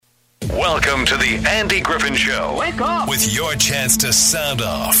Welcome to the Andy Griffin Show. Wake up! With your chance to sound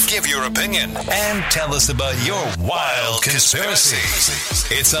off, give your opinion, and tell us about your wild conspiracies.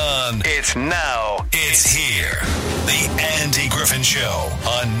 It's on. It's now. It's here. The Andy Griffin Show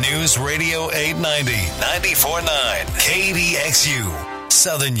on News Radio 890, 94.9, KDXU,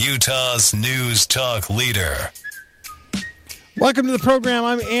 Southern Utah's news talk leader. Welcome to the program.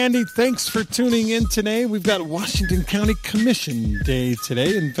 I'm Andy. Thanks for tuning in today. We've got Washington County Commission Day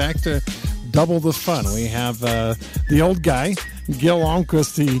today. In fact, double the fun. We have the old guy, Gil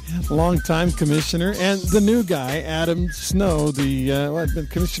Almquist, the longtime commissioner, and the new guy, Adam Snow, been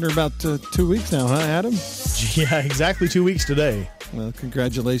commissioner about 2 weeks now, huh, Adam? Yeah, exactly 2 weeks today. Well,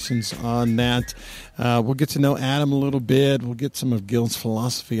 congratulations on that. We'll get to know Adam a little bit. We'll get some of Gil's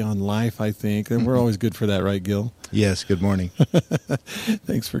philosophy on life, I think. And we're always good for that, right, Gil? Yes, good morning.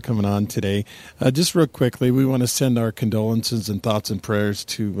 Thanks for coming on today. Just real quickly, we want to send our condolences and thoughts and prayers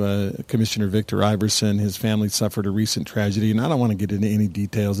to Commissioner Victor Iverson. His family suffered a recent tragedy, and I don't want to get into any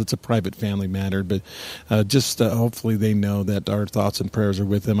details. It's a private family matter, but hopefully they know that our thoughts and prayers are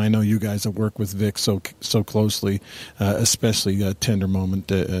with them. I know you guys have worked with Vic so closely, especially a tender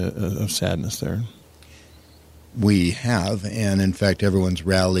moment of sadness there. We have, and in fact, everyone's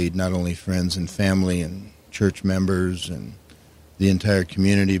rallied, not only friends and family and church members and the entire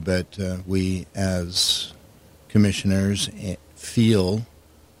community, but we as commissioners feel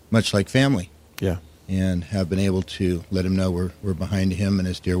much like family. Yeah. And have been able to let him know we're behind him and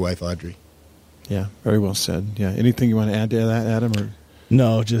his dear wife, Audrey. Yeah, very well said. Yeah. Anything you want to add to that, Adam? Or?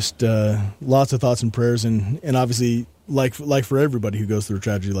 No, just lots of thoughts and prayers, and obviously, like for everybody who goes through a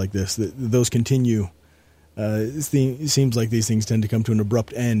tragedy like this, those continue. It seems like these things tend to come to an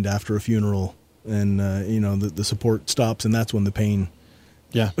abrupt end after a funeral, and the support stops, and that's when the pain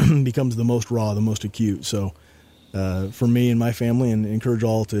becomes the most raw, the most acute. So for me and my family, and encourage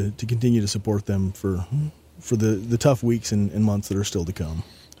all to continue to support them for the tough weeks and months that are still to come.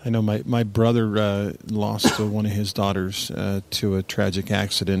 I know my brother lost one of his daughters to a tragic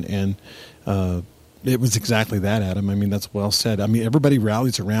accident, and it was exactly that, Adam. I mean, that's well said. I mean, everybody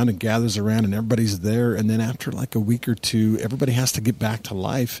rallies around and gathers around, and everybody's there. And then after like a week or two, everybody has to get back to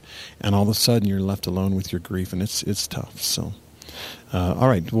life, and all of a sudden you're left alone with your grief, and it's tough. So, all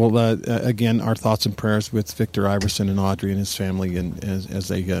right. Well, again, our thoughts and prayers with Victor Iverson and Audrey and his family, and as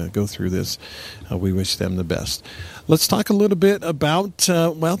they go through this, we wish them the best. Let's talk a little bit about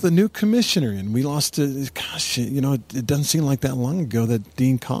the new commissioner. And we lost. It doesn't seem like that long ago that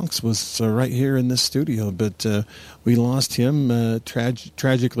Dean Cox was right here in this studio, but we lost him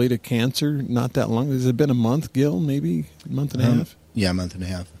tragically to cancer not that long. Has it been a month, Gil? Maybe a month and a half. Yeah, a month and a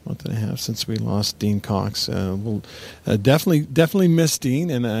half. Month and a half since we lost Dean Cox. We'll definitely miss Dean,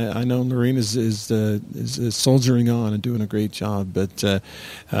 and I know Lorene is soldiering on and doing a great job. But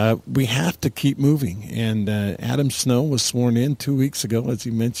we have to keep moving. And Adam Snow was sworn in 2 weeks ago, as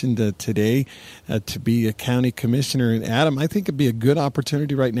he mentioned today, to be a county commissioner. And Adam, I think it'd be a good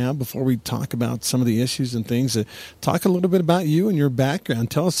opportunity right now before we talk about some of the issues and things. Talk a little bit about you and your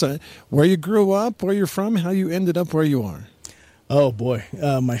background. Tell us where you grew up, where you're from, how you ended up where you are. Oh, boy.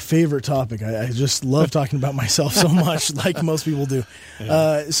 My favorite topic. I just love talking about myself so much, like most people do.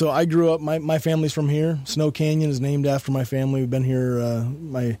 Yeah. So I grew up, my family's from here. Snow Canyon is named after my family. We've been here,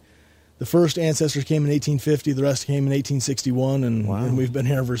 the first ancestors came in 1850, the rest came in 1861, and we've been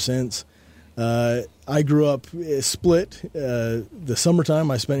here ever since. I grew up split. The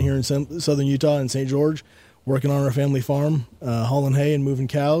summertime I spent here in southern Utah in St. George, working on our family farm, hauling hay and moving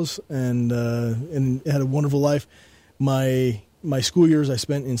cows, and had a wonderful life. My school years I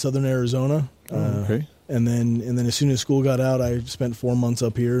spent in southern Arizona. Okay. And then as soon as school got out, I spent 4 months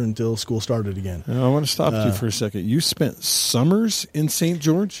up here until school started again. I want to stop you for a second. You spent summers in St.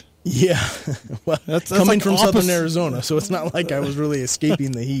 George? Yeah. Well, that's coming like from southern Arizona, so it's not like I was really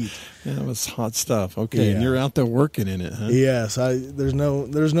escaping the heat. Yeah, it was hot stuff. Okay, and you're out there working in it, huh? Yes. There's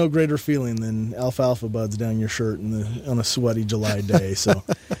no greater feeling than alfalfa buds down your shirt on a sweaty July day. So,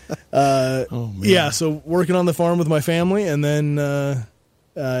 so working on the farm with my family, and then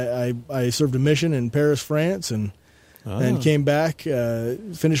I served a mission in Paris, France, and came back,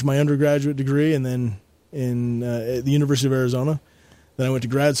 finished my undergraduate degree, and then at the University of Arizona. Then I went to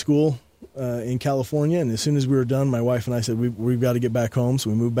grad school in California, and as soon as we were done, my wife and I said we've got to get back home. So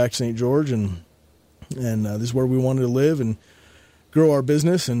we moved back to St. George, and this is where we wanted to live and grow our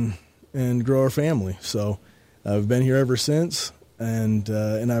business and grow our family. So I've been here ever since, and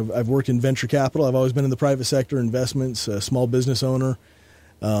I've worked in venture capital. I've always been in the private sector, investments, a small business owner.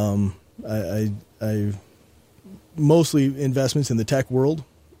 I mostly investments in the tech world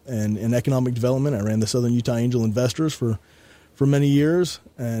and in economic development. I ran the Southern Utah Angel Investors for for many years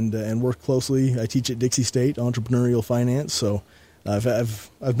and worked closely. I teach at Dixie State entrepreneurial finance, so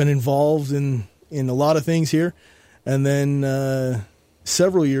I've been involved in a lot of things here. And then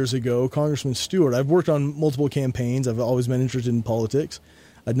several years ago, Congressman Stewart, I've worked on multiple campaigns. I've always been interested in politics.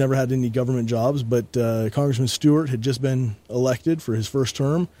 I'd never had any government jobs, but Congressman Stewart had just been elected for his first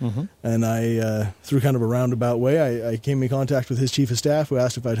term, and I, through kind of a roundabout way, I came in contact with his chief of staff, who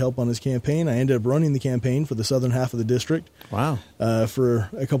asked if I'd help on his campaign. I ended up running the campaign for the southern half of the district. Wow! For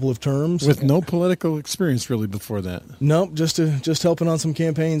a couple of terms, with no political experience really before that. Nope, just helping on some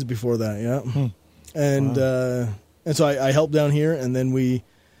campaigns before that. Yeah, and so I helped down here, and then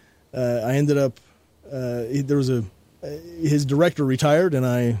I ended up there was his director retired,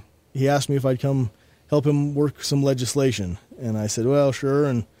 and he asked me if I'd come help him work some legislation, and I said, well, sure,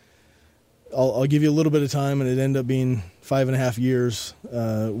 and I'll give you a little bit of time, and it ended up being 5.5 years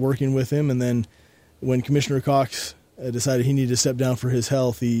working with him. And then when Commissioner Cox decided he needed to step down for his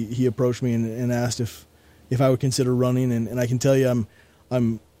health, he approached me and asked if I would consider running, and I can tell you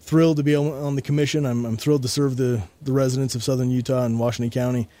I'm thrilled to be on the commission. I'm thrilled to serve the residents of southern Utah and Washington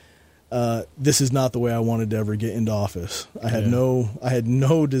County. This is not the way I wanted to ever get into office. I had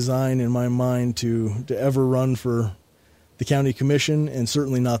no design in my mind to ever run for the county commission, and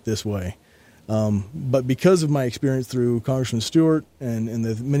certainly not this way. But because of my experience through Congressman Stewart and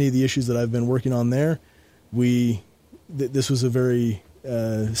many of the issues that I've been working on there, this was a very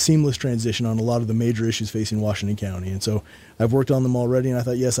seamless transition on a lot of the major issues facing Washington County. And so I've worked on them already, and I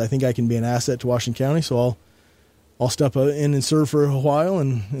thought, yes, I think I can be an asset to Washington County, so I'll step in and serve for a while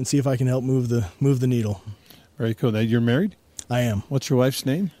and see if I can help move the needle. Very cool. Now, you're married? I am. What's your wife's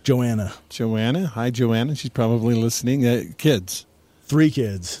name? Joanna. Joanna. Hi, Joanna. She's probably listening. Kids? 3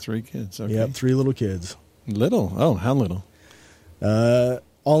 kids. 3 kids. Okay. Yep, 3 little kids. Little? Oh, how little?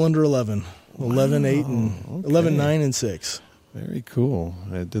 All under 11. Wow. 11, 8, and 11, 9, and 6. Very cool.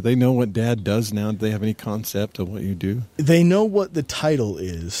 Do they know what Dad does now? Do they have any concept of what you do? They know what the title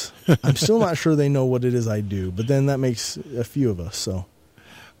is. I'm still not sure they know what it is I do, but then that makes a few of us. So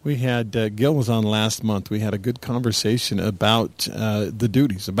we had Gil was on last month. We had a good conversation about the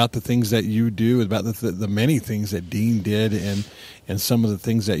duties, about the things that you do, about the many things that Dean did, and some of the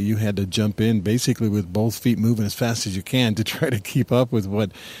things that you had to jump in, basically with both feet moving as fast as you can to try to keep up with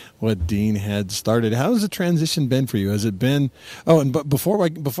what Dean had started. How has the transition been for you? Has it been? Oh, and but before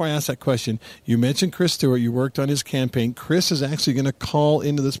I ask that question, you mentioned Chris Stewart. You worked on his campaign. Chris is actually going to call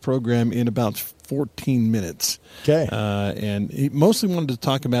into this program in about 14 minutes. Okay. And he mostly wanted to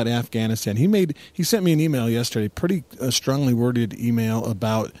talk about Afghanistan. He sent me an email yesterday, pretty strongly worded email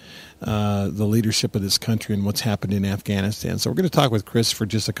about the leadership of this country and what's happened in Afghanistan. So we're going to talk with Chris for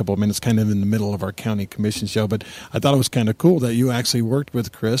just a couple of minutes, kind of in the middle of our county commission show. But I thought it was kind of cool that you actually worked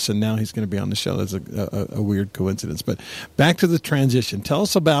with Chris, and now he's going to be on the show. That's a weird coincidence. But back to the transition. Tell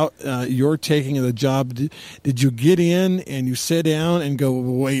us about your taking of the job. Did you get in and you sit down and go,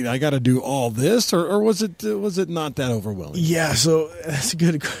 wait, I got to do all this, or was it not that overwhelming? Yeah, so that's a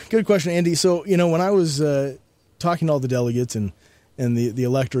good question, Andy. So when I was talking to all the delegates and the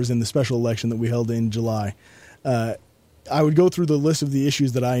electors in the special election that we held in July, I would go through the list of the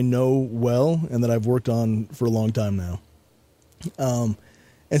issues that I know well and that I've worked on for a long time now.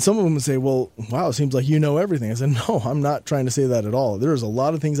 And some of them would say, well, wow, it seems like you know everything. I said, no, I'm not trying to say that at all. There's a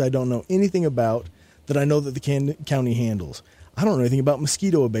lot of things I don't know anything about that I know that the county handles. I don't know anything about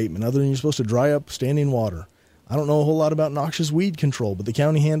mosquito abatement other than you're supposed to dry up standing water. I don't know a whole lot about noxious weed control, but the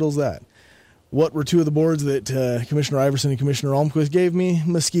county handles that. What were 2 of the boards that Commissioner Iverson and Commissioner Almquist gave me?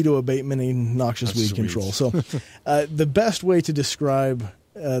 Mosquito abatement and noxious weed control. So the best way to describe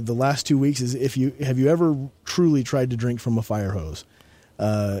the last 2 weeks is have you ever truly tried to drink from a fire hose?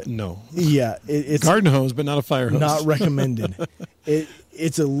 No. Yeah. It's garden hose, but not a fire hose. Not recommended.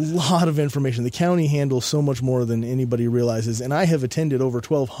 It's a lot of information. The county handles so much more than anybody realizes. And I have attended over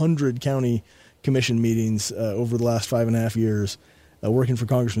 1,200 county commission meetings over the last 5.5 years working for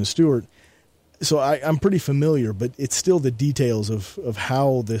Congressman Stewart. So I'm pretty familiar, but it's still the details of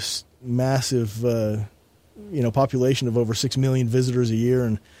how this massive, population of over 6 million visitors a year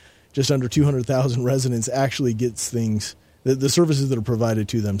and just under 200,000 residents actually gets things, the services that are provided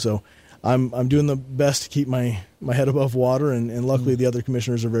to them. So I'm doing the best to keep my head above water, and luckily the other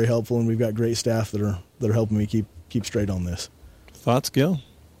commissioners are very helpful, and we've got great staff that are helping me keep straight on this. Thoughts, Gil?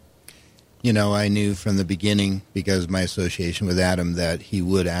 I knew from the beginning, because of my association with Adam, that he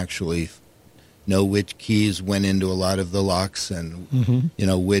would actually know which keys went into a lot of the locks and,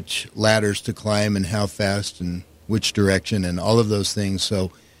 which ladders to climb and how fast and which direction and all of those things.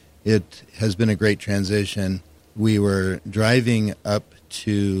 So it has been a great transition. We were driving up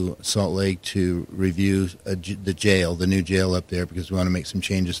to Salt Lake to review the new jail up there, because we want to make some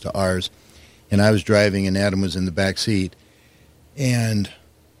changes to ours. And I was driving, and Adam was in the back seat, and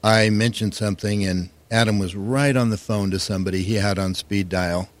I mentioned something, and Adam was right on the phone to somebody he had on speed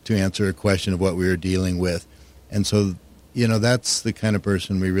dial to answer a question of what we were dealing with. And so, that's the kind of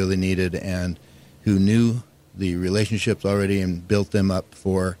person we really needed, and who knew the relationships already and built them up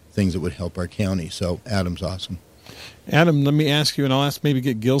for things that would help our county. So Adam's awesome. Adam, let me ask you, and I'll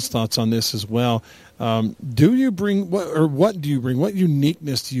get Gil's thoughts on this as well. Do you bring what do you bring? What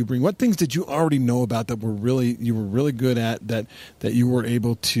uniqueness do you bring? What things did you already know about that you were really good at, that you were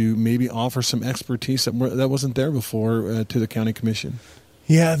able to maybe offer some expertise that wasn't there before to the county commission?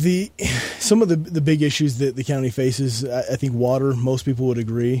 Yeah, some of the big issues that the county faces, I think water, most people would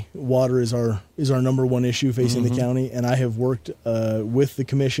agree. Water is our number one issue facing the county, and I have worked with the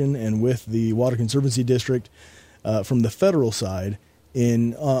commission and with the Water Conservancy District from the federal side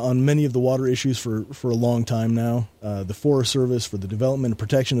on many of the water issues for a long time now. The Forest Service for the development and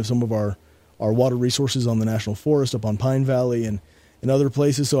protection of some of our water resources on the National Forest up on Pine Valley and other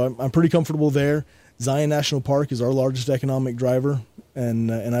places. So I'm pretty comfortable there. Zion National Park is our largest economic driver,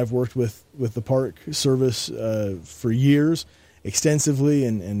 and I've worked with the Park Service for years extensively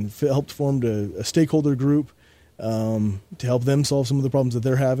and helped form a stakeholder group to help them solve some of the problems that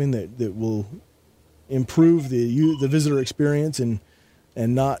they're having that will improve the visitor experience and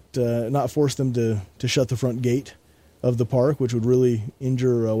not force them to shut the front gate of the park, which would really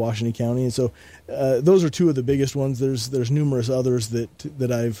injure Washington County. And so those are two of the biggest ones. There's numerous others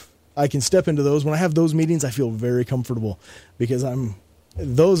that I can step into those. When I have those meetings, I feel very comfortable because I'm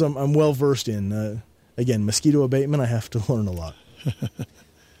well versed in. Again, mosquito abatement, I have to learn a lot.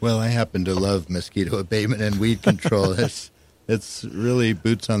 Well, I happen to love mosquito abatement and weed control. It's really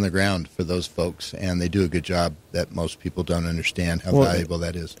boots on the ground for those folks, and they do a good job that most people don't understand how valuable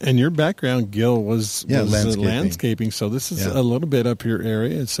that is. And your background, Gil, was landscaping, so this is a little bit up your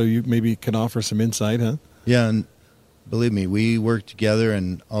area, so you maybe can offer some insight, huh? Yeah, and believe me, we work together,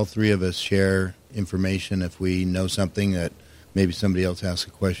 and all three of us share information if we know something that maybe somebody else asks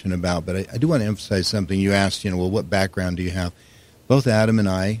a question about. But I do want to emphasize something. You asked, what background do you have? Both Adam and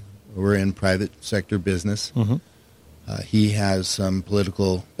I were in private sector business. Mm-hmm. He has some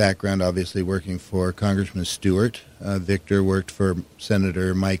political background, obviously, working for Congressman Stewart. Victor worked for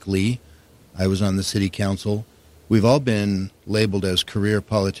Senator Mike Lee. I was on the city council. We've all been labeled as career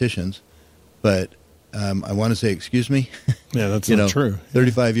politicians, but I want to say, excuse me. Yeah, that's not true.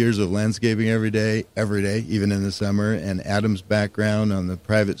 35 years of landscaping every day, even in the summer, and Adam's background on the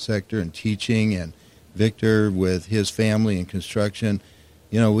private sector and teaching, and Victor with his family and construction.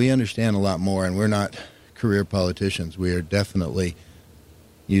 We understand a lot more, and we're not career politicians. We are definitely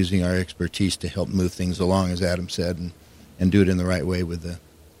using our expertise to help move things along, as Adam said, and do it in the right way with the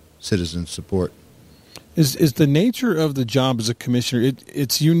citizen support. Is the nature of the job as a commissioner,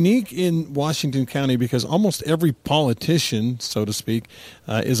 it's unique in Washington County because almost every politician, so to speak,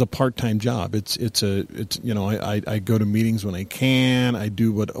 is a part-time job. I go to meetings when I can. I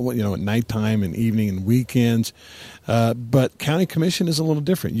do at nighttime and evening and weekends. But county commission is a little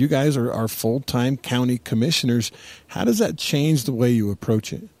different. You guys are full-time county commissioners. How does that change the way you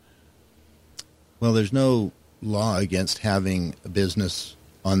approach it? Well, there's no law against having a business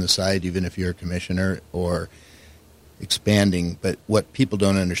on the side, even if you're a commissioner or expanding. But what people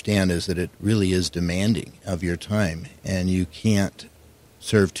don't understand is that it really is demanding of your time, and you can't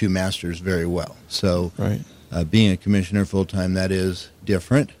serve two masters very well. So right. Being a commissioner full-time, that is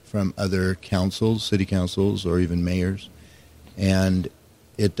different from other councils, city councils, or even mayors. And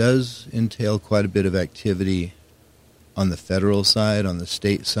it does entail quite a bit of activity on the federal side, on the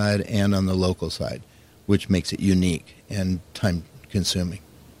state side, and on the local side, which makes it unique and time-consuming.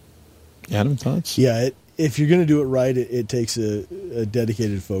 Adam, thoughts? Yeah, if you're going to do it right, it takes a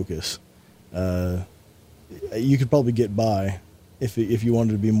dedicated focus. You could probably get by if you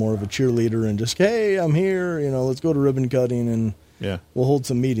wanted to be more of a cheerleader and just, hey, I'm here, let's go to ribbon cutting and we'll hold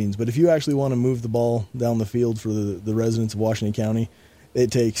some meetings. But if you actually want to move the ball down the field for the residents of Washington County,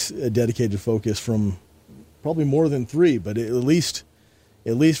 it takes a dedicated focus from probably more than three, but at least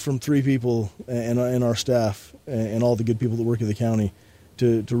from three people and our staff and all the good people that work at the county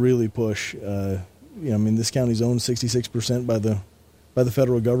to really push. This county's owned 66% by the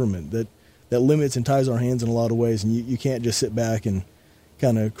federal government. That limits and ties our hands in a lot of ways, and you can't just sit back and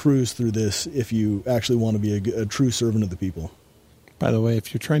kind of cruise through this if you actually want to be a true servant of the people. By the way,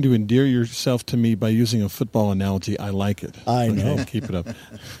 if you're trying to endear yourself to me by using a football analogy, I like it. I know. Okay, keep it up.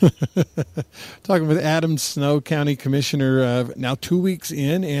 Talking with Adam Snow, County Commissioner, now 2 weeks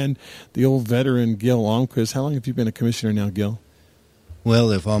in, and the old veteran Gil Almquist. How long have you been a commissioner now, Gil?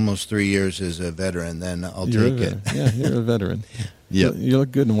 Well, if almost 3 years is a veteran, then I'll take it. Yeah, you're a veteran. Yep. You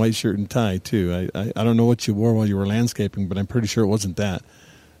look good in a white shirt and tie, too. I don't know what you wore while you were landscaping, but I'm pretty sure it wasn't that.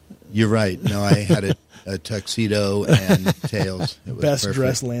 You're right. No, I had a tuxedo and tails. It was Best perfect.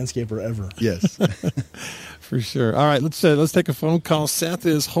 dressed landscaper ever. Yes. For sure. All right, let's take a phone call. Seth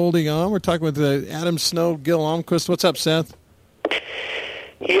is holding on. We're talking with Adam Snow, Gil Almquist. What's up, Seth?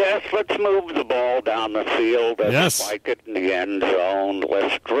 Yes, let's move the ball down the field. Let's spike it in the end zone.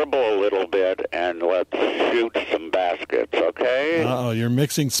 Let's dribble a little bit, and let's shoot some baskets, okay? Uh-oh, you're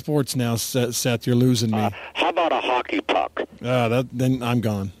mixing sports now, Seth. You're losing me. How about a hockey puck? Then I'm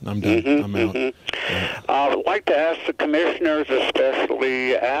gone. I'm done. I'm out. Yeah. I would like to ask the commissioners,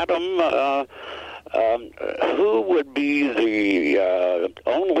 especially Adam, who would be the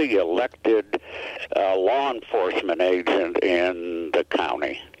only elected law enforcement agent in the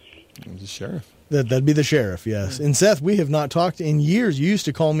county? The sheriff. That'd be the sheriff, yes. And Seth, we have not talked in years. You used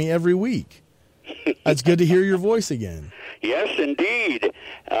to call me every week. It's good to hear your voice again. Yes, indeed.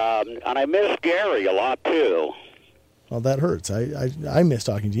 And I miss Gary a lot, too. Well, that hurts. I miss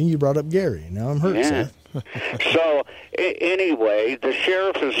talking to you. You brought up Gary. Now I'm hurt, Seth. So, anyway, the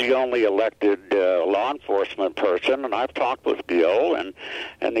sheriff is the only elected law enforcement person, and I've talked with Gil and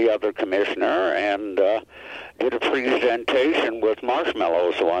the other commissioner, and did a presentation with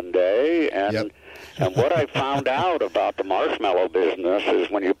marshmallows one day, and what I found out about the marshmallow business is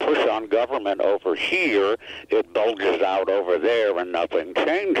when you push on government over here, it bulges out over there and nothing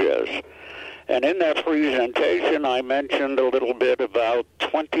changes. And in that presentation, I mentioned a little bit about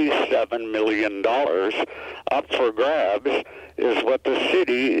 $27 million up for grabs is what the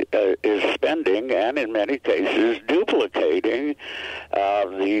city is spending, and in many cases duplicating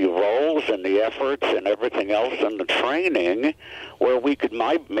the roles and the efforts and everything else and the training, where we could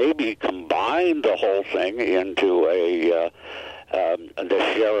maybe combine the whole thing into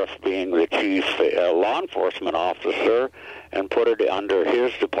the sheriff being the chief law enforcement officer, and put it under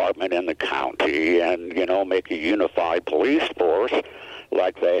his department in the county, and make a unified police force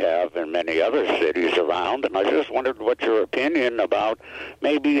like they have in many other cities around. And I just wondered what your opinion about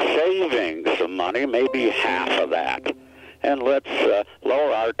maybe saving some money, maybe half of that, and let's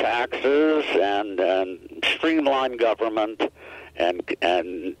lower our taxes and streamline government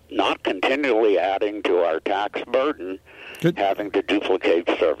and not continually adding to our tax burden. Having to duplicate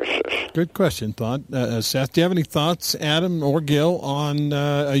services. Good question, Seth. Do you have any thoughts, Adam or Gil, on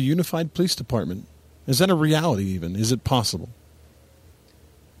a unified police department? Is that a reality even? Is it possible?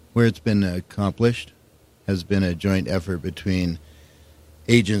 Where it's been accomplished has been a joint effort between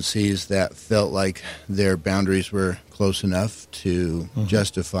agencies that felt like their boundaries were close enough to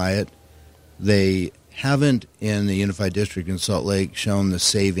justify it. They haven't, in the Unified District in Salt Lake, shown the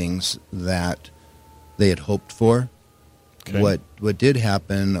savings that they had hoped for. Okay. What did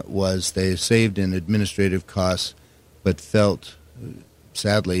happen was they saved in administrative costs, but felt,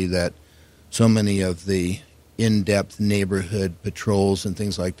 sadly, that so many of the in-depth neighborhood patrols and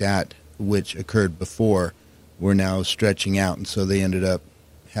things like that, which occurred before, were now stretching out, and so they ended up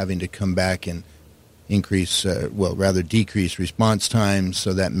having to come back and decrease response times,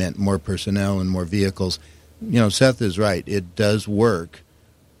 so that meant more personnel and more vehicles. Seth is right. It does work,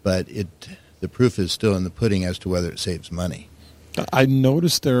 but the proof is still in the pudding as to whether it saves money. I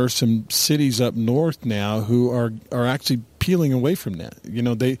noticed there are some cities up north now who are actually peeling away from that.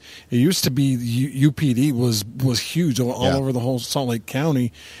 It used to be UPD was huge all over the whole Salt Lake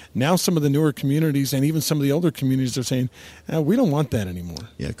County. Now some of the newer communities and even some of the older communities are saying, we don't want that anymore.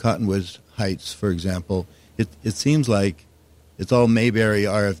 Yeah, Cottonwood Heights, for example, it seems like it's all Mayberry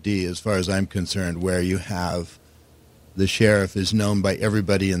RFD as far as I'm concerned, where you have the sheriff is known by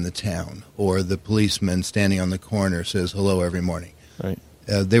everybody in the town, or the policeman standing on the corner says hello every morning. Right.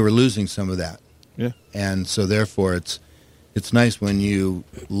 They were losing some of that. Yeah. And so therefore it's nice when you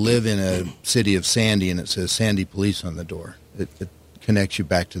live in a city of Sandy and it says Sandy Police on the door. It connects you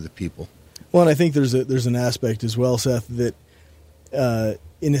back to the people. Well, and I think there's an aspect as well, Seth, that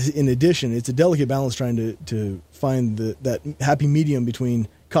in addition, it's a delicate balance trying to find that happy medium between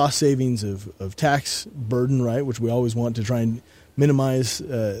cost savings of tax burden, right, which we always want to try and minimize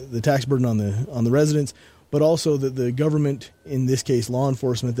the tax burden on the residents, but also that the government, in this case law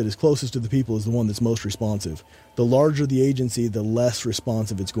enforcement, that is closest to the people is the one that's most responsive. The larger the agency, the less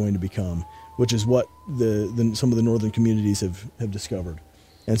responsive it's going to become, which is what some of the northern communities have discovered.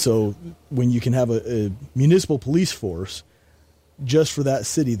 And so when you can have a municipal police force just for that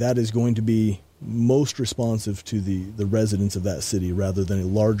city, that is going to be most responsive to the residents of that city rather than a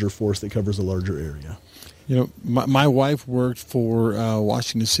larger force that covers a larger area. You know, my wife worked for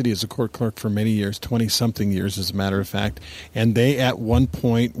Washington City as a court clerk for many years, 20-something years, as a matter of fact. And they, at one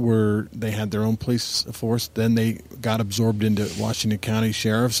point, they had their own police force. Then they got absorbed into Washington County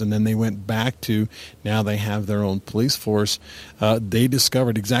Sheriffs, and then they went back to, now they have their own police force. They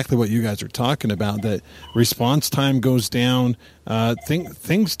discovered exactly what you guys are talking about, that response time goes down.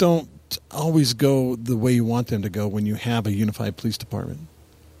 Things don't always go the way you want them to go when you have a unified police department.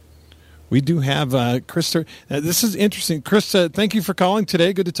 We do have Chris. This is interesting. Chris, thank you for calling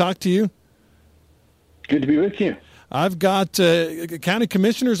today. Good to talk to you. Good to be with you. I've got county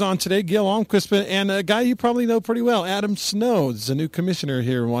commissioners on today, Gil Almquist, and a guy you probably know pretty well, Adam Snow, is a new commissioner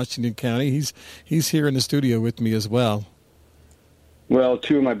here in Washington County. He's here in the studio with me as well. Well,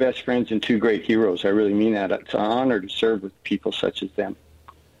 two of my best friends and two great heroes. I really mean that. It's an honor to serve with people such as them.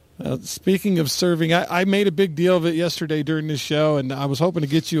 Speaking of serving, I made a big deal of it yesterday during the show, and I was hoping to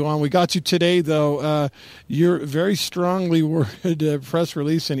get you on. We got you today, though. Your very strongly worded press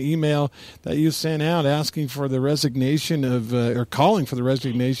release and email that you sent out asking for the resignation of, or calling for the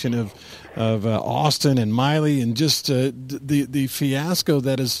resignation of Austin and Miley, and just the fiasco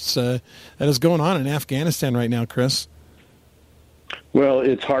that is going on in Afghanistan right now, Chris. Well,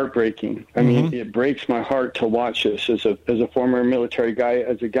 it's heartbreaking. I mean, it breaks my heart to watch this as a former military guy,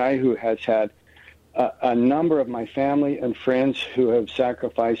 as a guy who has had a number of my family and friends who have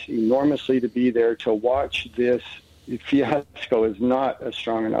sacrificed enormously to be there. To watch this fiasco is not a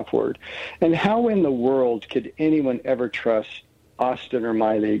strong enough word. And how in the world could anyone ever trust Austin or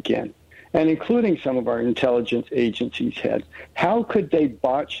Miley again? And including some of our intelligence agencies' heads. How could they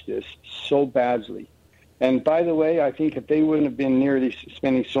botch this so badly? And by the way, I think if they wouldn't have been nearly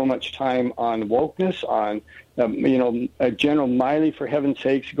spending so much time on wokeness, on, General Miley, for heaven's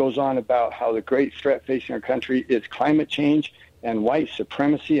sakes, goes on about how the great threat facing our country is climate change and white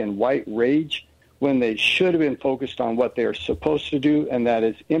supremacy and white rage, when they should have been focused on what they are supposed to do, and that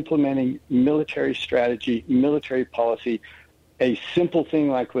is implementing military strategy, military policy, a simple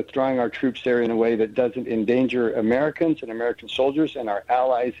thing like withdrawing our troops there in a way that doesn't endanger Americans and American soldiers and our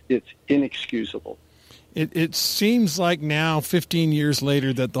allies. It's inexcusable. It seems like now, 15 years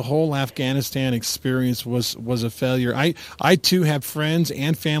later, that the whole Afghanistan experience was a failure. I too have friends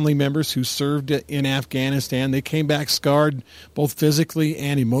and family members who served in Afghanistan. They came back scarred both physically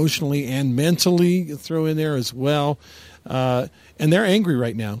and emotionally and mentally, throw in there as well. And they're angry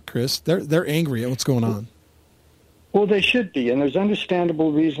right now, Chris. They're angry at what's going on. Well, they should be, and there's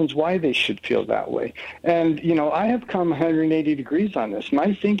understandable reasons why they should feel that way. And, I have come 180 degrees on this.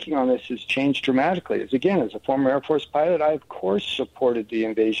 My thinking on this has changed dramatically. As a former Air Force pilot, I, of course, supported the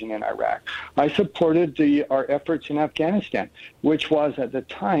invasion in Iraq. I supported our efforts in Afghanistan, which was at the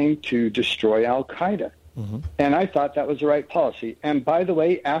time to destroy al-Qaeda. And I thought that was the right policy. And by the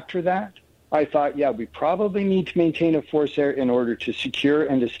way, after that, I thought, we probably need to maintain a force there in order to secure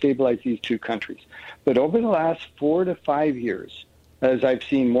and to stabilize these two countries. But over the last 4 to 5 years, as I've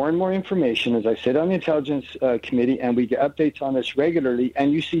seen more and more information, as I sit on the Intelligence Committee, and we get updates on this regularly,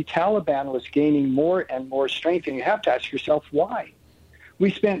 and you see Taliban was gaining more and more strength, and you have to ask yourself why.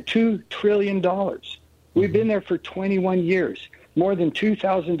 We spent $2 trillion. We've been there for 21 years. More than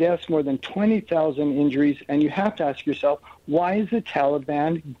 2,000 deaths, more than 20,000 injuries, and you have to ask yourself, why is the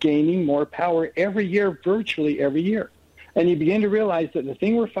Taliban gaining more power every year, virtually every year? And you begin to realize that the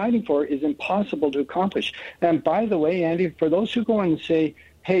thing we're fighting for is impossible to accomplish. And by the way, Andy, for those who go and say,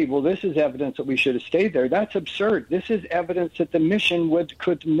 hey, well, this is evidence that we should have stayed there, that's absurd. This is evidence that the mission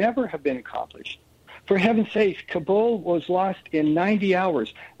could never have been accomplished. For heaven's sake, Kabul was lost in 90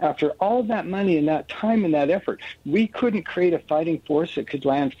 hours. After all that money and that time and that effort, we couldn't create a fighting force that could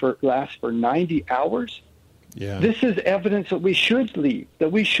last for 90 hours? Yeah. This is evidence that we should leave,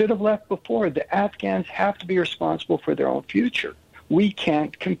 that we should have left before. The Afghans have to be responsible for their own future. We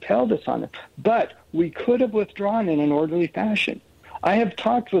can't compel this on them. But we could have withdrawn in an orderly fashion. I have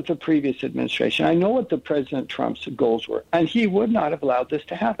talked with the previous administration. I know what the President Trump's goals were, and he would not have allowed this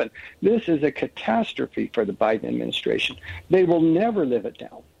to happen. This is a catastrophe for the Biden administration. They will never live it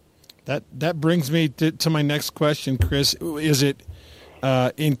down. That brings me to my next question, Chris. Is it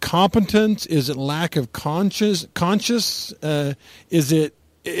incompetence? Is it lack of conscience? Is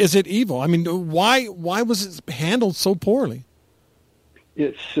it evil? I mean, why was it handled so poorly?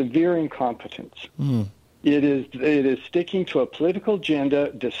 It's severe incompetence. It is sticking to a political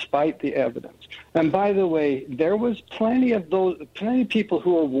agenda despite the evidence. And by the way, there was plenty of people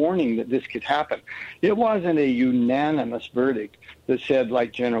who were warning that this could happen. It wasn't a unanimous verdict that said,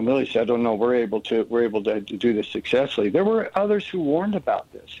 like General Milley said, "Oh no, we're able to do this successfully." There were others who warned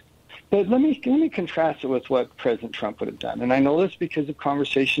about this. But let me contrast it with what President Trump would have done. And I know this because of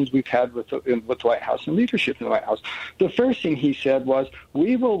conversations we've had with the White House and leadership in the White House. The first thing he said was,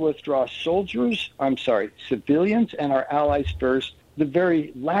 we will withdraw civilians and our allies first. The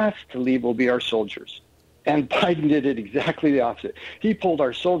very last to leave will be our soldiers. And Biden did it exactly the opposite. He pulled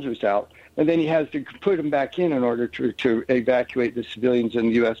our soldiers out, and then he has to put them back in order to evacuate the civilians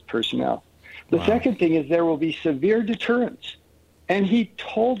and U.S. personnel. The second thing is there will be severe deterrence. And he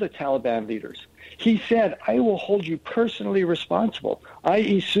told the Taliban leaders, he said, I will hold you personally responsible,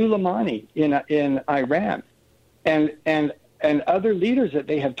 i.e. Soleimani in Iran and other leaders that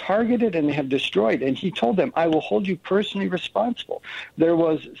they have targeted and they have destroyed. And he told them, I will hold you personally responsible. There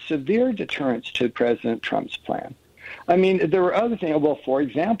was severe deterrence to President Trump's plan. I mean, there were other things. Well, for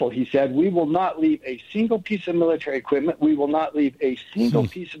example, he said, we will not leave a single piece of military equipment. We will not leave a single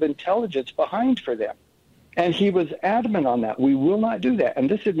piece of intelligence behind for them. And he was adamant on that. We will not do that. And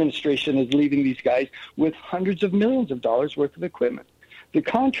this administration is leaving these guys with hundreds of millions of dollars worth of equipment. The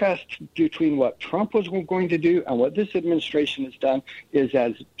contrast between what Trump was going to do and what this administration has done is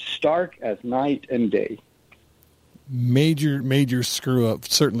as stark as night and day. Major screw up,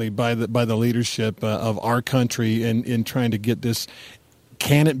 certainly by the leadership of our country in trying to get this.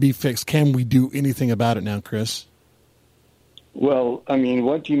 Can it be fixed? Can we do anything about it now, Chris? Well, I mean,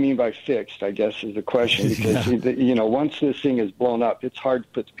 what do you mean by fixed, I guess, is the question. Because, once this thing is blown up, it's hard to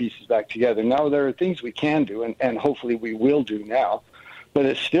put the pieces back together. Now, there are things we can do, and hopefully we will do now, but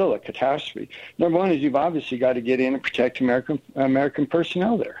it's still a catastrophe. Number one is you've obviously got to get in and protect American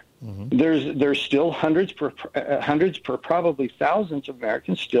personnel there. Mm-hmm. There's still hundreds per probably thousands of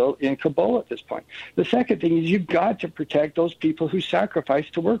Americans still in Kabul at this point. The second thing is you've got to protect those people who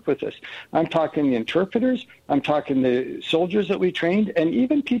sacrificed to work with us. I'm talking the interpreters, I'm talking the soldiers that we trained, and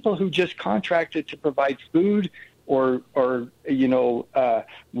even people who just contracted to provide food or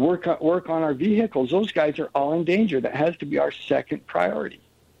work on our vehicles. Those guys are all in danger. That has to be our second priority.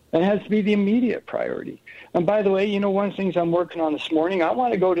 It has to be the immediate priority. And by the way, one of the things I'm working on this morning, I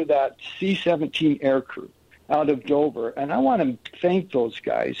want to go to that C-17 aircrew out of Dover, and I want to thank those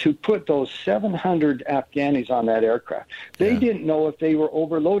guys who put those 700 Afghanis on that aircraft. They didn't know if they were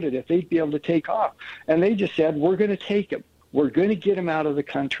overloaded, if they'd be able to take off. And they just said, we're going to take them. We're going to get them out of the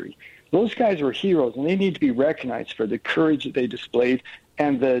country. Those guys were heroes, and they need to be recognized for the courage that they displayed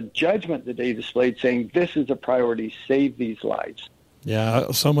and the judgment that they displayed, saying this is a priority, save these lives. Yeah,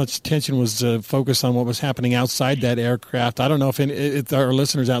 so much attention was focused on what was happening outside that aircraft. I don't know if our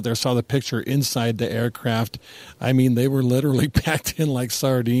listeners out there saw the picture inside the aircraft. I mean, they were literally packed in like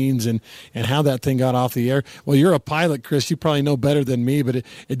sardines, and how that thing got off the air. Well, you're a pilot, Chris. You probably know better than me, but it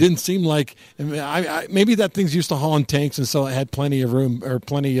didn't seem like maybe that thing's used to hauling tanks, and so it had plenty of room or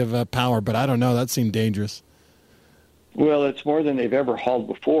plenty of power, but I don't know. That seemed dangerous. Well, it's more than they've ever hauled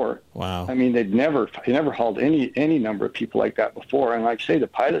before. Wow. I mean, they never hauled any number of people like that before. And like I say, the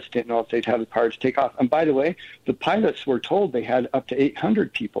pilots didn't know if they'd have the power to take off. And by the way, the pilots were told they had up to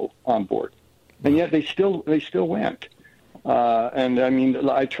 800 people on board. And yet they still went. And I mean,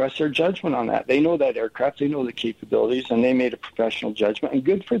 I trust their judgment on that. They know that aircraft, they know the capabilities, and they made a professional judgment, and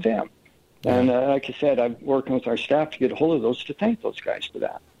good for them. Yeah. And like I said, I'm working with our staff to get a hold of those to thank those guys for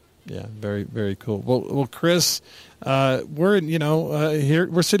that. Yeah, very, very cool. Well, Chris, we're here.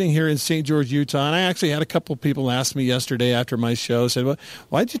 We're sitting here in St. George, Utah, and I actually had a couple of people ask me yesterday after my show, said, "Well,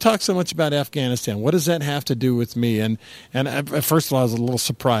 why did you talk so much about Afghanistan? What does that have to do with me?" And first of all, I was a little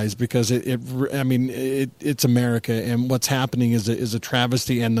surprised because it's America, and what's happening is a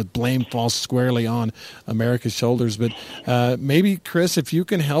travesty, and the blame falls squarely on America's shoulders. But maybe, Chris, if you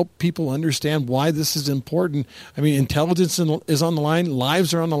can help people understand why this is important. I mean, intelligence is on the line,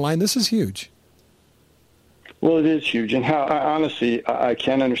 lives are on the line. This is huge. Well, it is huge, and honestly, I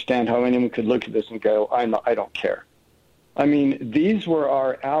can't understand how anyone could look at this and go, I don't care. I mean, these were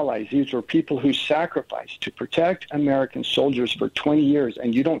our allies. These were people who sacrificed to protect American soldiers for 20 years,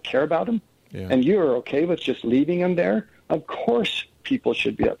 and you don't care about them? Yeah. And you are okay with just leaving them there? Of course people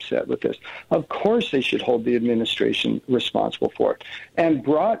should be upset with this. Of course they should hold the administration responsible for it. And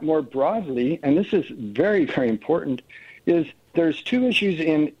more broadly, and this is very, very important, is there's two issues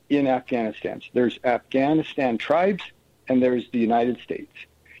in Afghanistan. There's Afghanistan tribes, and there's the United States.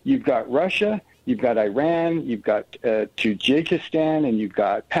 You've got Russia, you've got Iran, you've got Tajikistan, and you've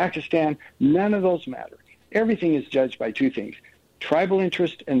got Pakistan. None of those matter. Everything is judged by two things, tribal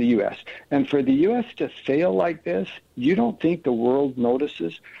interest and the U.S. And for the U.S. to fail like this, you don't think the world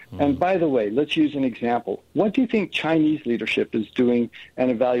notices? And by the way, let's use an example. What do you think Chinese leadership is doing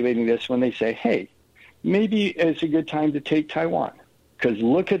and evaluating this when they say, hey, maybe it's a good time to take Taiwan, because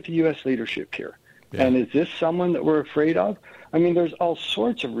look at the U.S. leadership here. Yeah. And is this someone that we're afraid of? I mean, there's all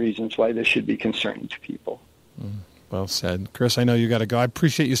sorts of reasons why this should be concerning to people. Well said. Chris, I know you got to go. I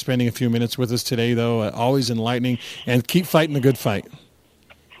appreciate you spending a few minutes with us today, though. Always enlightening. And keep fighting the good fight.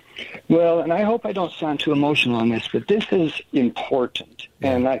 Well, and I hope I don't sound too emotional on this, but this is important.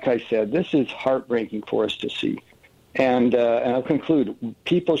 Yeah. And like I said, this is heartbreaking for us to see. And I'll conclude,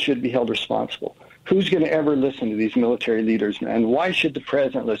 people should be held responsible. Who's going to ever listen to these military leaders? And why should the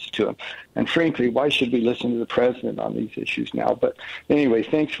president listen to them? And frankly, why should we listen to the president on these issues now? But anyway,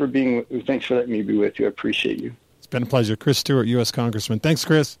 thanks for letting me be with you. I appreciate you. It's been a pleasure. Chris Stewart, U.S. Congressman. Thanks,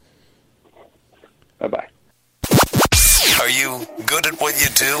 Chris. Bye-bye. Are you good at what you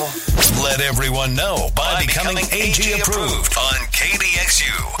do? Let everyone know by becoming AG approved on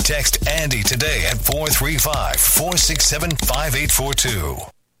KDXU. Text Andy today at 435-467-5842.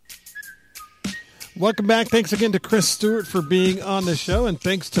 Welcome back. Thanks again to Chris Stewart for being on the show, and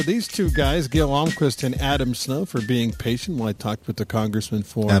thanks to these two guys, Gil Almquist and Adam Snow, for being patient while I talked with the congressman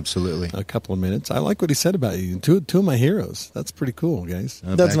for a couple of minutes. I like what he said about you. Two of my heroes. That's pretty cool, guys.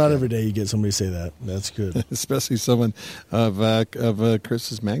 That's not every day you get somebody to say that. That's good. Especially someone of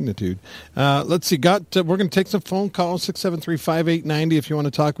Chris's magnitude. Let's see. We're going to take some phone calls, 673-5890 if you want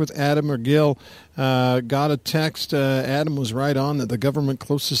to talk with Adam or Gil. Got a text. Adam was right on that the government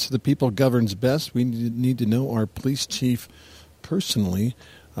closest to the people governs best. We need to know our police chief personally.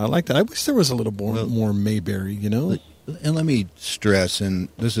 I like that. I wish there was a little more Mayberry, you know. And let me stress, and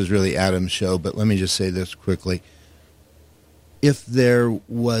this is really Adam's show, but let me just say this quickly. If there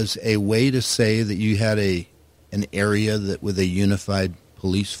was a way to say that you had an area that with a unified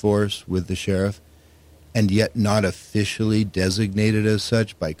police force with the sheriff, and yet not officially designated as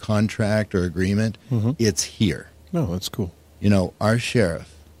such by contract or agreement, it's here. No, that's cool. You know, our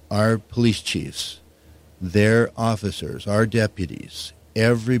sheriff, our police chiefs, their officers, our deputies,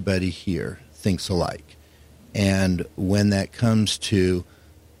 everybody here thinks alike. And when that comes to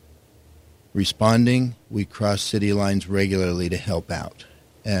responding, we cross city lines regularly to help out.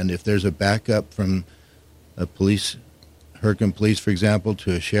 And if there's a backup from a police, Hurricane Police, for example,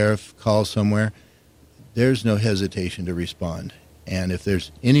 to a sheriff call somewhere, there's no hesitation to respond. And if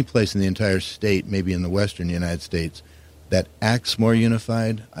there's any place in the entire state, maybe in the western United States, that acts more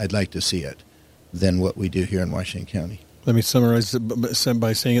unified, I'd like to see it than what we do here in Washington County. Let me summarize it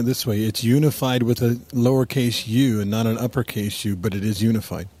by saying it this way. It's unified with a lowercase u and not an uppercase u, but it is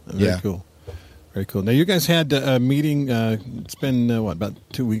unified. Very cool. Very cool. Now, you guys had a meeting, it's been, about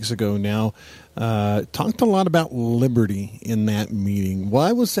 2 weeks ago now. Talked a lot about liberty in that meeting.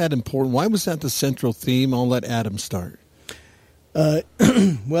 Why was that important? Why was that the central theme? I'll let Adam start.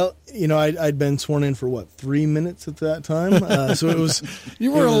 Well, you know, I'd been sworn in for 3 minutes at that time. So it was.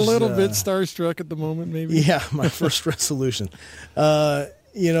 You were a little bit starstruck at the moment, maybe. Yeah, my first resolution.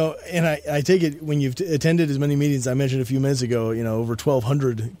 You know, and I take it when you've attended as many meetings I mentioned a few minutes ago. You know, over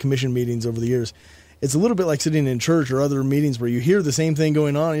 1,200 commission meetings over the years. It's a little bit like sitting in church or other meetings where you hear the same thing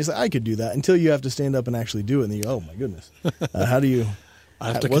going on, and you say, "I could do that," until you have to stand up and actually do it, and you go, "Oh my goodness, how do you?"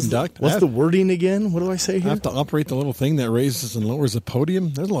 I have to conduct. What's the wording again? What do I say here? I have to operate the little thing that raises and lowers the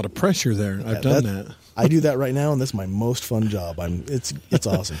podium. There's a lot of pressure there. I've done that. I do that right now, and that's my most fun job. It's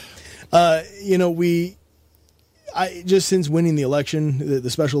awesome. You know, I just since winning the election, the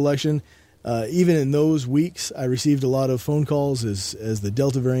special election, even in those weeks, I received a lot of phone calls as the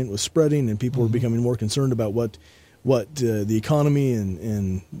Delta variant was spreading, and people were becoming more concerned about what the economy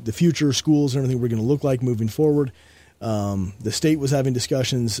and the future schools and everything were going to look like moving forward. The state was having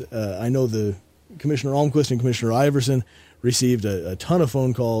discussions. I know the Commissioner Almquist and Commissioner Iverson received a ton of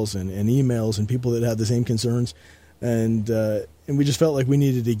phone calls and emails and people that had the same concerns, and we just felt like we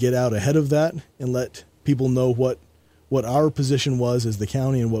needed to get out ahead of that and let people know what our position was as the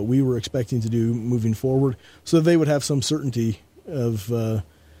county and what we were expecting to do moving forward, so that they would have some certainty of to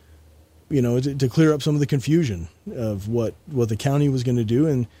clear up some of the confusion of what the county was going to do.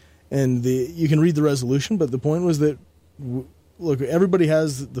 And you can read the resolution, but the point was that, look, everybody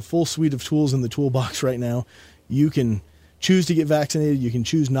has the full suite of tools in the toolbox right now. You can choose to get vaccinated. You can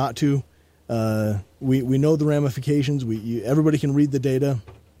choose not to. We know the ramifications. Everybody can read the data.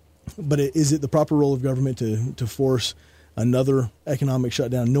 But is it the proper role of government to force another economic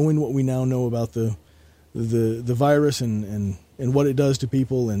shutdown, knowing what we now know about the virus and what it does to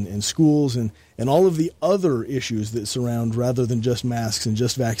people and schools and all of the other issues that surround, rather than just masks and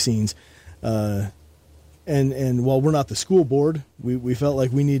just vaccines? And while we're not the school board, we felt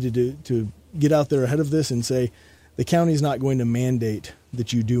like we needed to get out there ahead of this and say, the county is not going to mandate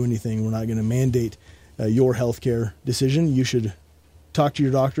that you do anything. We're not going to mandate your health care decision. You should talk to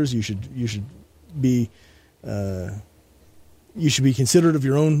your doctors. You should be considerate of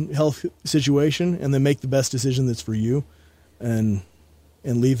your own health situation, and then make the best decision that's for you. and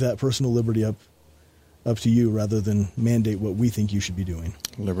leave that personal liberty up to you rather than mandate what we think you should be doing.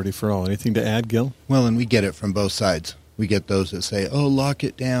 Liberty for all. Anything to add, Gil? Well, and we get it from both sides. We get those that say, oh, lock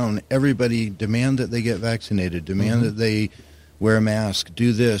it down. Everybody demand that they get vaccinated, demand that they wear a mask,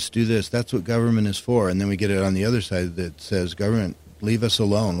 do this. That's what government is for. And then we get it on the other side that says, government, leave us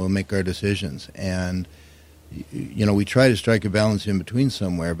alone. We'll make our decisions. And, we try to strike a balance in between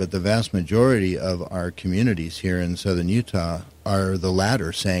somewhere, but the vast majority of our communities here in southern Utah are the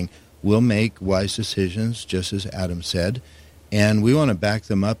latter, saying, we'll make wise decisions, just as Adam said, and we want to back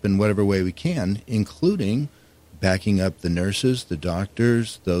them up in whatever way we can, including backing up the nurses, the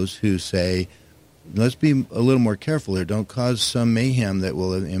doctors, those who say, let's be a little more careful here. Don't cause some mayhem that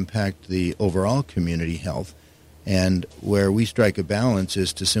will impact the overall community health. And where we strike a balance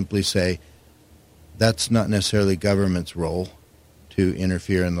is to simply say, that's not necessarily government's role to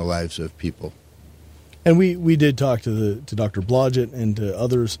interfere in the lives of people. And we did talk to Dr. Blodgett and to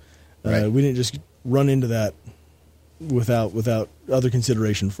others. Right. We didn't just run into that without other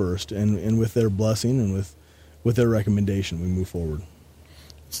consideration first, and with their blessing and with their recommendation, we move forward.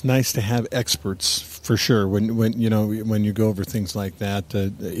 It's nice to have experts for sure. When you go over things like that,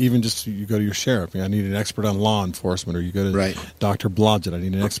 even just you go to your sheriff. I need an expert on law enforcement, or you go to Dr. Blodgett. I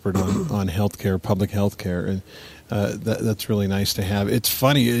need an expert on healthcare, public healthcare, and that's really nice to have. It's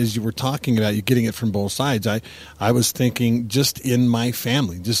funny, as you were talking about you getting it from both sides. I was thinking just in my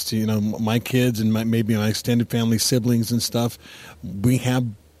family, just my kids and maybe my extended family, siblings and stuff. We have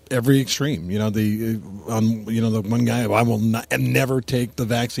every extreme. The one guy, I will never take the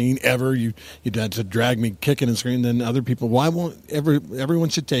vaccine ever. You'd have to drag me kicking and screaming. Then other people, why won't everyone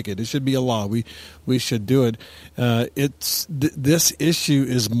should take it? It should be a law. We should do it. This issue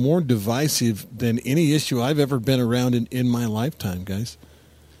is more divisive than any issue I've ever been around in my lifetime, guys.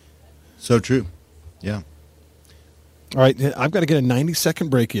 So true. Yeah. All right, I've got to get a 90-second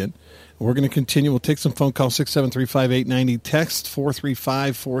break in. We're going to continue. We'll take some phone calls, 673-5890. Text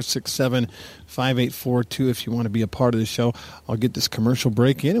 435-467-5842 if you want to be a part of the show. I'll get this commercial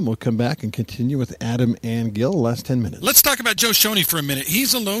break in, and we'll come back and continue with Adam and Gil the last 10 minutes. Let's talk about Joe Shoney for a minute.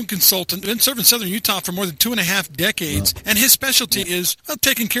 He's a loan consultant, been serving southern Utah for more than 2.5 decades, and his specialty is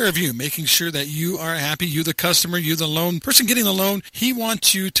taking care of you, making sure that you are happy, you the customer, you the loan person getting the loan. He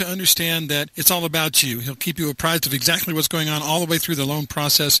wants you to understand that it's all about you. He'll keep you apprised of exactly what's going on all the way through the loan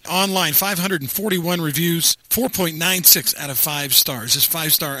process. Online, 541 reviews, 4.96 out of 5 stars. His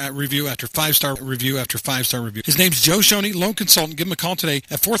 5-star review after 5-star review after 5-star review. His name's Joe Shoney, loan consultant. Give him a call today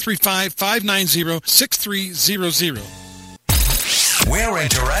at 435-590-6300. We're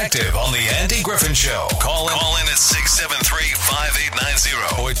interactive on the Andy Griffin Show. Call in at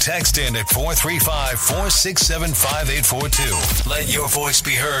 673-5890 or text in at 435-467-5842. Let your voice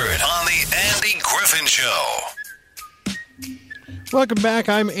be heard on the Andy Griffin Show. Welcome back.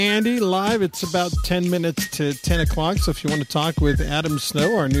 I'm Andy, live. It's about 10 minutes to 10 o'clock, so if you want to talk with Adam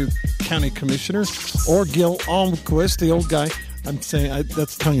Snow, our new county commissioner, or Gil Almquist, the old guy, I'm saying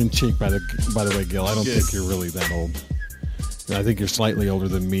that's tongue-in-cheek, by the way, Gil. I don't think you're really that old. I think you're slightly older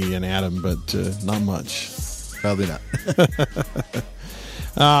than me and Adam, but not much. Probably not.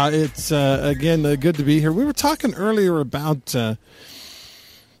 It's, again, good to be here. We were talking earlier about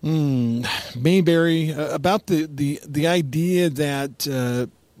Mayberry, about the idea that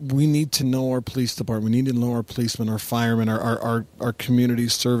we need to know our police department. We need to know our policemen, our firemen, our community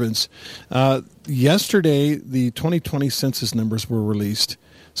servants. Yesterday, the 2020 census numbers were released.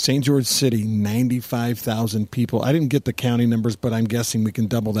 St. George City, 95,000 people. I didn't get the county numbers, but I'm guessing we can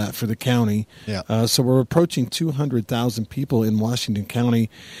double that for the county. Yeah. So we're approaching 200,000 people in Washington County.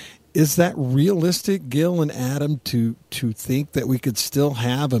 Is that realistic, Gil and Adam, to think that we could still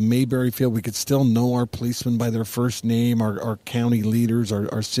have a Mayberry field? We could still know our policemen by their first name, our county leaders,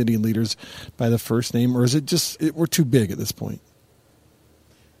 our city leaders by the first name? Or is it just we're too big at this point?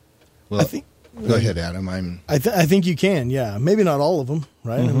 Well, I think. Go ahead, Adam. I think you can, yeah. Maybe not all of them,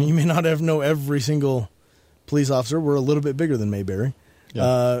 right? Mm-hmm. I mean, you may not know every single police officer. We're a little bit bigger than Mayberry.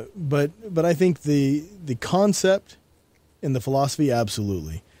 Yeah. But I think the concept and the philosophy,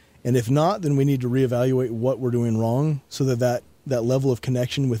 absolutely. And if not, then we need to reevaluate what we're doing wrong so that level of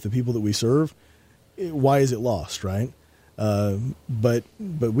connection with the people that we serve, why is it lost, right? But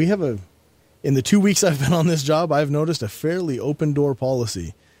we have in the 2 weeks I've been on this job, I've noticed a fairly open door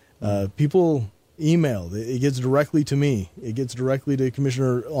policy. People email. It gets directly to me. It gets directly to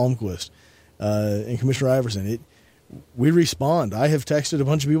Commissioner Almquist and Commissioner Iverson. We respond. I have texted a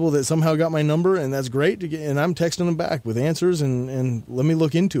bunch of people that somehow got my number, and that's great. And I'm texting them back with answers, and let me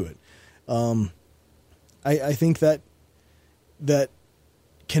look into it. I think that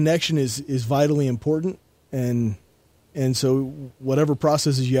connection is vitally important, and And so whatever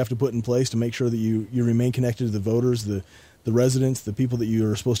processes you have to put in place to make sure that you remain connected to the voters, the residents, the people that you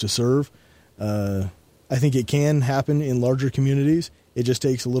are supposed to serve, I think it can happen in larger communities. It just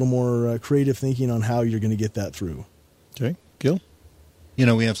takes a little more creative thinking on how you're going to get that through. Okay. Gil?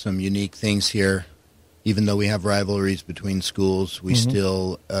 We have some unique things here. Even though we have rivalries between schools, we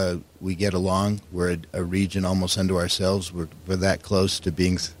still we get along. We're a region almost unto ourselves. We're that close to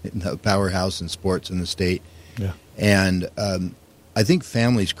being the powerhouse in sports in the state. Yeah. And I think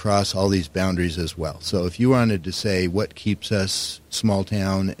families cross all these boundaries as well. So if you wanted to say what keeps us small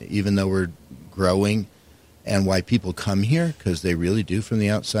town, even though we're growing, and why people come here, because they really do from the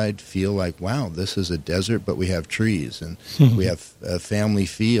outside feel like, wow, this is a desert, but we have trees, and we have a family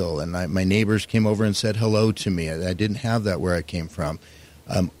feel. And my neighbors came over and said hello to me. I didn't have that where I came from.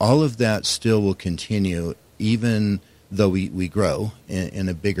 All of that still will continue, even though we grow in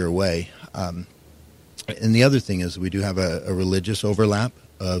a bigger way. And the other thing is we do have a religious overlap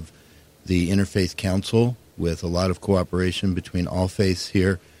of the Interfaith Council with a lot of cooperation between all faiths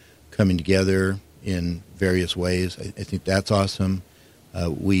here coming together in various ways. I think that's awesome.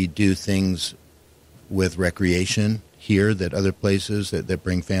 We do things with recreation here that other places that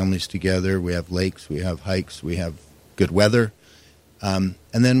bring families together. We have lakes, we have hikes, we have good weather. And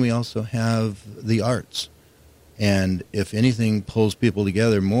then we also have the arts. And if anything pulls people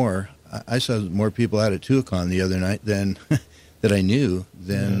together more, I saw more people out at Tuacahn the other night than that I knew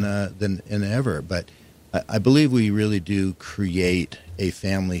than ever. But I believe we really do create a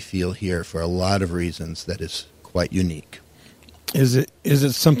family feel here for a lot of reasons that is quite unique. Is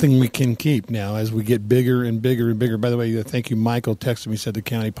it something we can keep now as we get bigger and bigger and bigger? By the way, thank you. Michael texted me, said the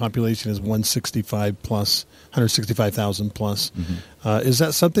county population is 165,000 plus. Is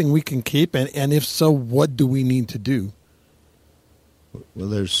that something we can keep? And if so, what do we need to do? Well,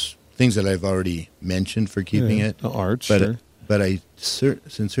 there's things that I've already mentioned for keeping it. The arts, but, sure. But I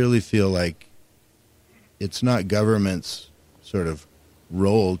sincerely feel like it's not government's sort of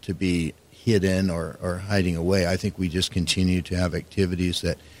role to be hidden or hiding away. I think we just continue to have activities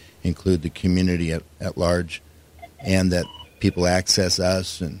that include the community at large, and that people access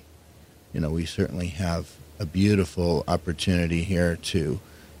us. And, we certainly have a beautiful opportunity here to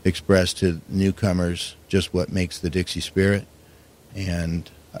express to newcomers just what makes the Dixie spirit. And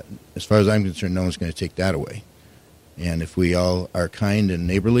as far as I'm concerned, no one's going to take that away. And if we all are kind and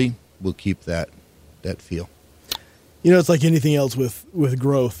neighborly, we'll keep that feel. It's like anything else with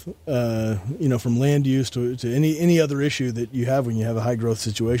growth, from land use to any other issue that you have when you have a high growth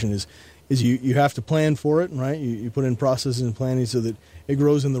situation is you have to plan for it, right? You put in processes and planning so that it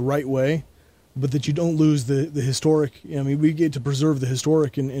grows in the right way, but that you don't lose the historic. We get to preserve the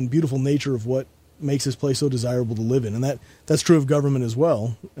historic and beautiful nature of what makes this place so desirable to live in. And that's true of government as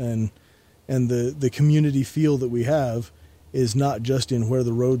well. And the community feel that we have is not just in where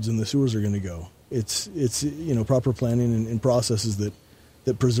the roads and the sewers are going to go. It's proper planning and processes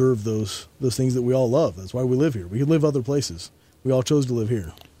that preserve those things that we all love. That's why we live here. We could live other places. We all chose to live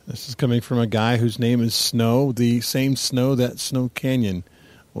here. This is coming from a guy whose name is Snow, the same Snow that Snow Canyon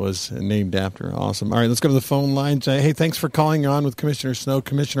was named after. Awesome. All right, let's go to the phone lines. Hey, thanks for calling on with Commissioner Snow.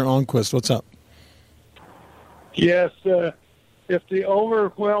 Commissioner Almquist, what's up? Yes, if the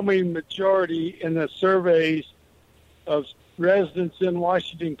overwhelming majority in the surveys of residents in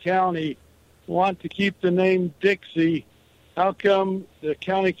Washington County want to keep the name Dixie, how come the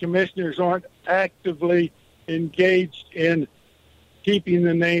county commissioners aren't actively engaged in keeping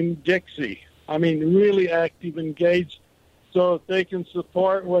the name Dixie? I mean, really active, engaged, so that they can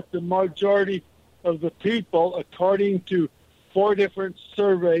support what the majority of the people, according to 4 different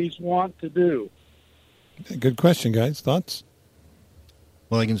surveys, want to do. Good question, guys. Thoughts?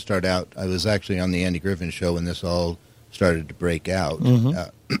 Well, I can start out. I was actually on the Andy Griffin show when this all started to break out,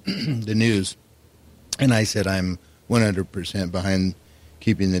 the news, and I said I'm 100% behind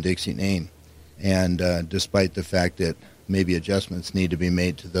keeping the Dixie name. And despite the fact that maybe adjustments need to be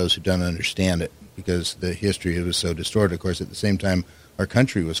made to those who don't understand it, because the history was so distorted. Of course, at the same time, our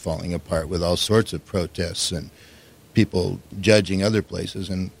country was falling apart with all sorts of protests and people judging other places.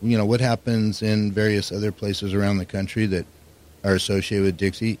 And, what happens in various other places around the country that are associated with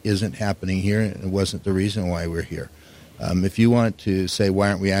Dixie isn't happening here, and it wasn't the reason why we're here. If you want to say, why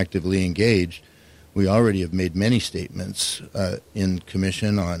aren't we actively engaged, we already have made many statements in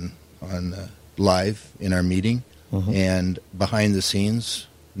commission on live in our meeting, and behind the scenes,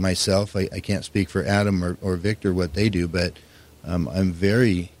 myself, I can't speak for Adam or Victor what they do, but I'm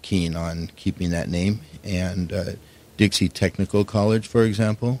very keen on keeping that name. And Dixie Technical College, for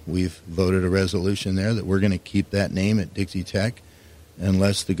example, we've voted a resolution there that we're going to keep that name at Dixie Tech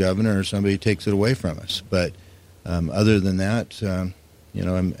unless the governor or somebody takes it away from us. But Other than that,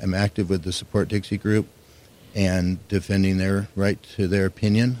 I'm active with the Support Dixie group and defending their right to their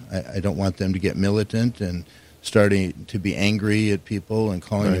opinion. I don't want them to get militant and starting to be angry at people and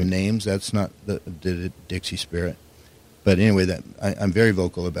calling them names. That's not the Dixie spirit. But anyway, I'm very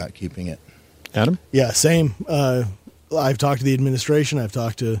vocal about keeping it. Adam? Yeah, same. I've talked to the administration. I've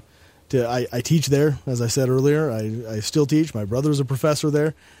talked to I teach there, as I said earlier. I still teach. My brother's a professor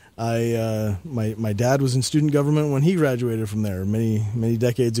there. My dad was in student government when he graduated from there many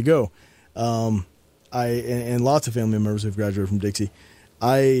decades ago. And lots of family members have graduated from Dixie.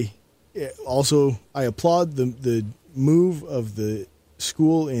 I applaud the move of the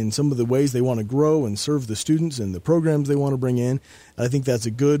school in some of the ways they want to grow and serve the students and the programs they want to bring in. I think that's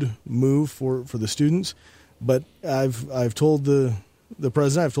a good move for the students. But I've told the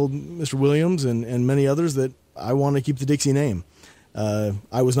president, I've told Mr. Williams and many others that I want to keep the Dixie name.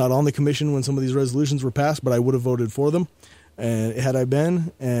 I was not on the commission when some of these resolutions were passed, but I would have voted for them had I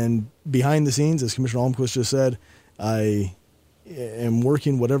been. And behind the scenes, as Commissioner Almquist just said, I am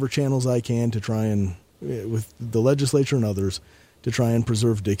working whatever channels I can to try and, with the legislature and others, to try and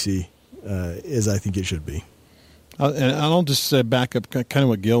preserve Dixie as I think it should be. And I'll just back up kind of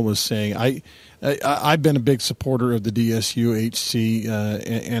what Gil was saying. I've been a big supporter of the DSU-HC,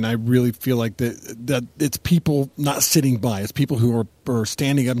 and I really feel like that it's people not sitting by. It's people who are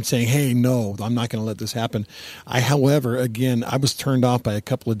standing up and saying, hey, no, I'm not going to let this happen. However, again, I was turned off by a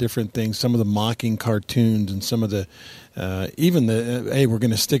couple of different things, some of the mocking cartoons and some of the hey, we're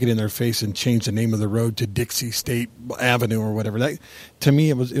going to stick it in their face and change the name of the road to Dixie State Avenue or whatever. That, to me,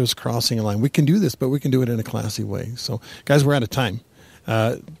 it was crossing a line. We can do this, but we can do it in a classy way. So, guys, we're out of time.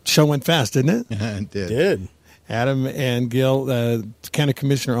 Show went fast, didn't it? It did. Adam and Gil, County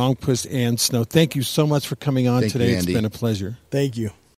Commissioner Almquist and Snow, thank you so much for coming on today. It's been a pleasure. Thank you.